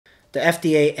The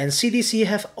FDA and CDC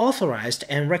have authorized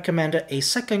and recommended a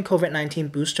second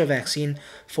COVID-19 booster vaccine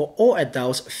for all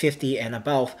adults 50 and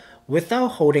above without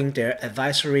holding their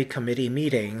advisory committee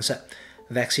meetings.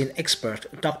 Vaccine expert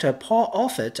Dr. Paul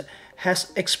Offit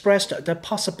has expressed the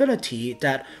possibility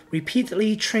that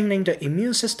repeatedly training the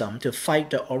immune system to fight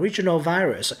the original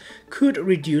virus could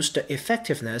reduce the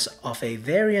effectiveness of a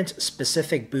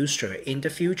variant-specific booster in the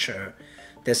future.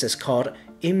 This is called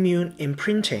immune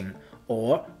imprinting,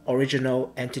 or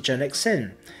original antigenic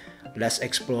sin. Let's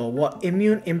explore what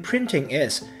immune imprinting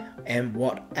is and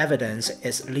what evidence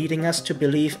is leading us to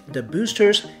believe the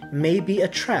boosters may be a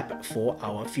trap for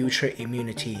our future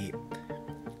immunity.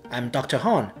 I'm Dr.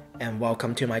 Han, and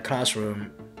welcome to my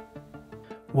classroom.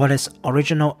 What is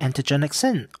original antigenic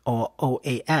sin, or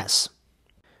OAS?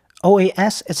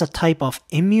 OAS is a type of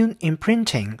immune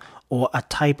imprinting, or a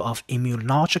type of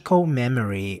immunological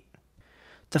memory.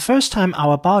 The first time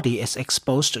our body is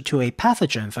exposed to a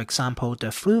pathogen, for example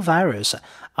the flu virus,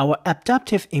 our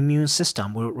adaptive immune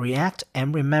system will react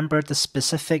and remember the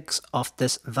specifics of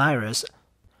this virus,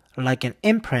 like an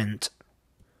imprint.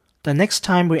 The next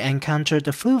time we encounter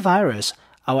the flu virus,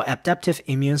 our adaptive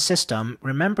immune system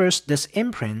remembers this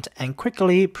imprint and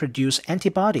quickly produces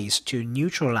antibodies to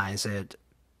neutralize it.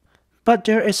 But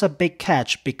there is a big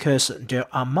catch because there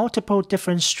are multiple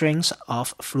different strains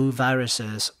of flu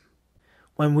viruses.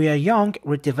 When we are young,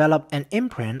 we develop an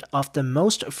imprint of the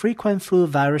most frequent flu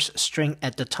virus strain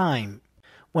at the time.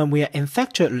 When we are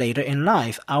infected later in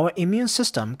life, our immune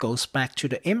system goes back to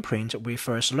the imprint we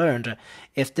first learned.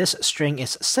 If this strain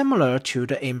is similar to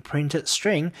the imprinted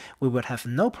strain, we would have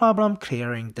no problem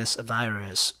clearing this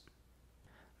virus.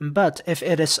 But if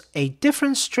it is a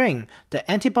different strain, the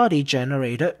antibody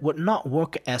generated would not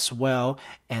work as well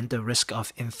and the risk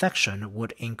of infection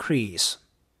would increase.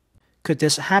 Could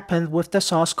this happen with the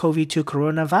SARS-CoV-2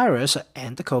 coronavirus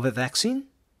and the COVID vaccine?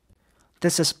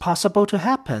 This is possible to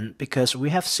happen because we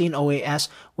have seen OAS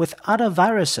with other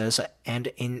viruses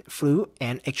and in flu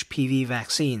and HPV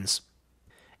vaccines.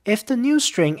 If the new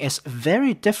strain is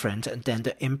very different than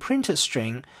the imprinted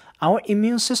strain, our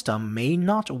immune system may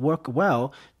not work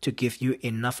well to give you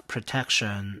enough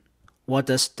protection. What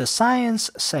does the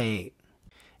science say?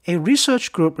 A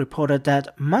research group reported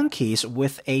that monkeys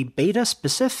with a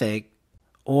beta-specific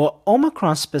or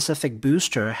Omicron-specific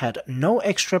booster had no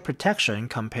extra protection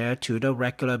compared to the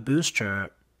regular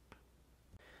booster.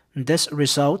 This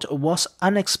result was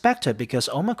unexpected because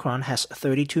Omicron has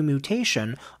 32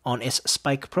 mutations on its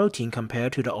spike protein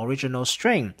compared to the original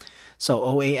strain, so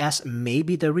OAS may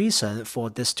be the reason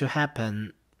for this to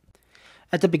happen.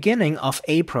 At the beginning of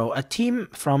April, a team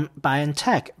from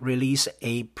BioNTech released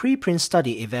a preprint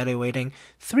study evaluating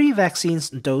 3 vaccine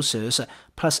doses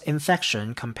plus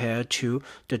infection compared to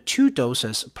the 2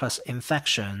 doses plus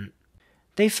infection.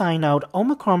 They find out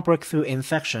Omicron breakthrough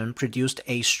infection produced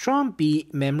a strong B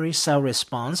memory cell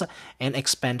response and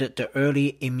expanded the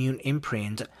early immune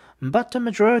imprint, but the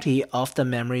majority of the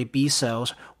memory B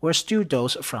cells were still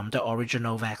those from the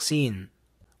original vaccine.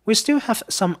 We still have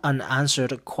some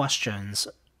unanswered questions.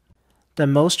 The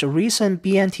most recent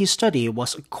BNT study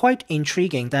was quite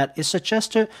intriguing that it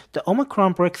suggested the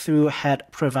Omicron breakthrough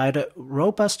had provided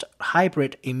robust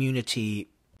hybrid immunity.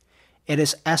 It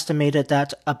is estimated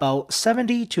that about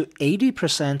 70 to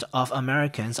 80% of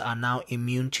Americans are now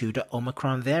immune to the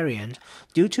Omicron variant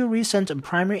due to recent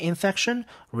primary infection,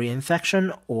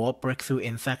 reinfection, or breakthrough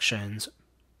infections.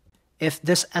 If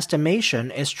this estimation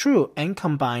is true and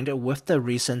combined with the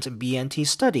recent BNT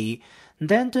study,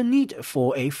 then the need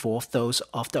for a 4th dose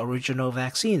of the original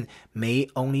vaccine may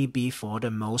only be for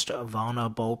the most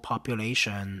vulnerable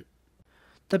population.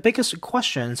 The biggest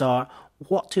questions are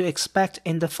what to expect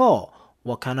in the fall,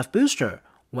 what kind of booster,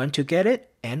 when to get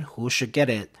it, and who should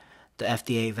get it. The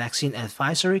FDA Vaccine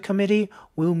Advisory Committee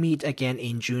will meet again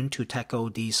in June to tackle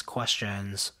these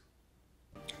questions.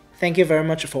 Thank you very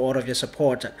much for all of your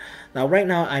support. Now right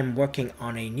now I'm working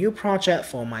on a new project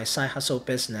for my side hustle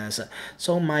business,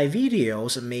 so my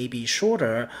videos may be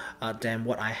shorter than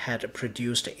what I had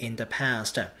produced in the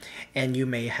past. And you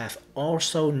may have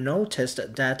also noticed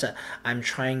that I'm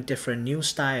trying different new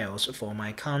styles for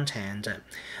my content.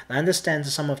 I understand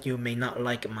some of you may not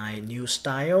like my new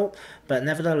style, but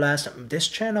nevertheless this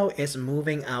channel is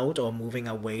moving out or moving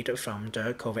away from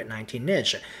the COVID-19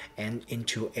 niche and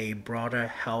into a broader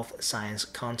health science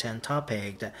content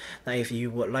topic. Now if you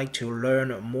would like to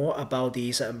learn more about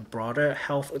these broader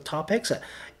health topics,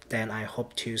 then I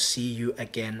hope to see you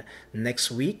again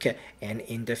next week and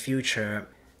in the future.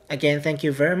 Again, thank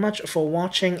you very much for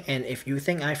watching, and if you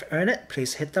think I've earned it,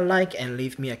 please hit the like and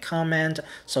leave me a comment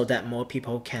so that more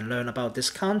people can learn about this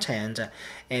content.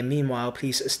 And meanwhile,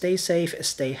 please stay safe,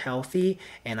 stay healthy,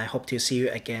 and I hope to see you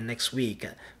again next week.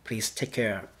 Please take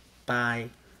care. Bye.